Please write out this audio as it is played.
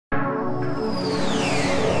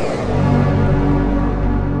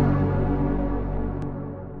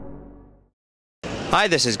Hi,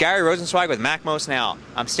 this is Gary Rosenzweig with MacMost Now.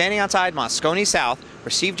 I'm standing outside Moscone South, where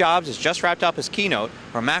Steve Jobs has just wrapped up his keynote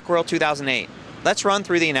for MacWorld 2008. Let's run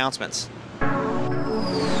through the announcements.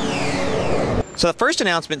 So the first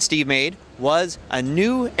announcement Steve made was a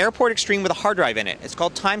new Airport Extreme with a hard drive in it. It's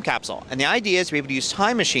called Time Capsule, and the idea is to be able to use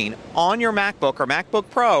Time Machine on your MacBook or MacBook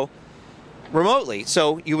Pro remotely.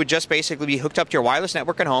 So you would just basically be hooked up to your wireless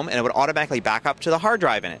network at home, and it would automatically back up to the hard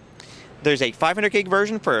drive in it. There's a 500 gig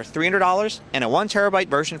version for $300 and a 1 terabyte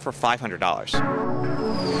version for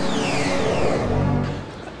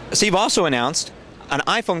 $500. Steve also announced an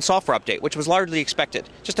iPhone software update, which was largely expected.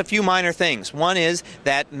 Just a few minor things. One is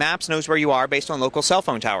that Maps knows where you are based on local cell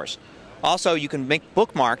phone towers. Also, you can make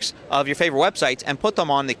bookmarks of your favorite websites and put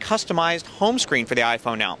them on the customized home screen for the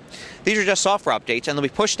iPhone now. These are just software updates, and they'll be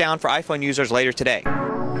pushed down for iPhone users later today.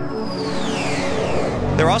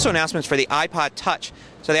 There are also announcements for the Ipod Touch.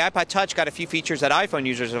 So the Ipod Touch got a few features that iPhone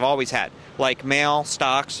users have always had, like mail,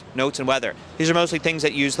 stocks, notes, and weather. These are mostly things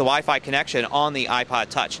that use the Wi-Fi connection on the Ipod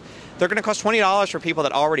Touch. They're going to cost $20 for people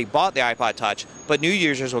that already bought the Ipod Touch, but new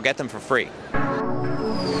users will get them for free.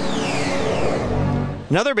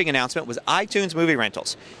 Another big announcement was iTunes movie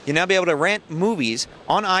rentals. You'll now be able to rent movies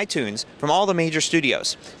on iTunes from all the major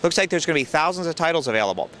studios. Looks like there's going to be thousands of titles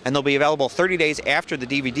available, and they'll be available 30 days after the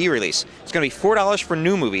DVD release. It's going to be $4 for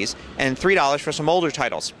new movies and $3 for some older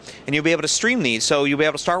titles. And you'll be able to stream these, so you'll be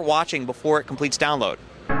able to start watching before it completes download.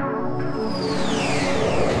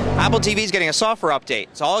 Apple TV is getting a software update,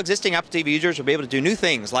 so all existing Apple TV users will be able to do new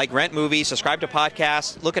things like rent movies, subscribe to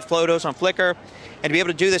podcasts, look at photos on Flickr, and to be able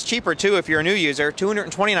to do this cheaper too if you're a new user,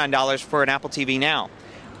 $229 for an Apple TV Now.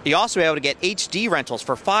 You'll also be able to get HD rentals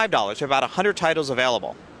for $5 for about 100 titles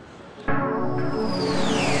available.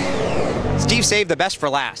 Steve saved the best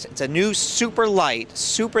for last. It's a new super light,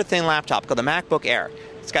 super thin laptop called the MacBook Air.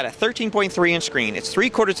 It's got a 13.3-inch screen, it's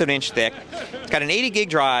 3/4 of an inch thick, it's got an 80 gig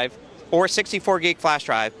drive or 64 gig flash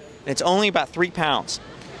drive, and it's only about 3 pounds.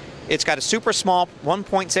 It's got a super small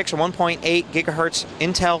 1.6 or 1.8 gigahertz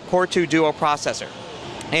Intel Core 2 Duo processor.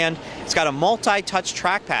 And it's got a multi-touch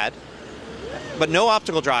trackpad, but no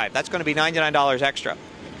optical drive. That's going to be $99 extra.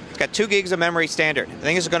 It's got 2 gigs of memory standard. I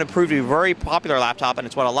think this is going to prove to be a very popular laptop, and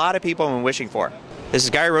it's what a lot of people have been wishing for. This is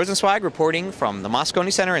Gary Rosenzweig reporting from the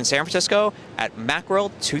Moscone Center in San Francisco at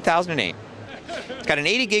MacWorld 2008. It's got an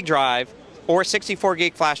 80 gig drive or 64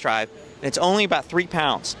 gig flash drive, and it's only about 3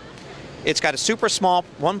 pounds. It's got a super small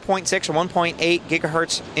 1.6 or 1.8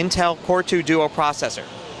 gigahertz Intel Core 2 Duo processor.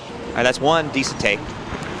 All right, that's one decent take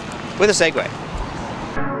with a segue.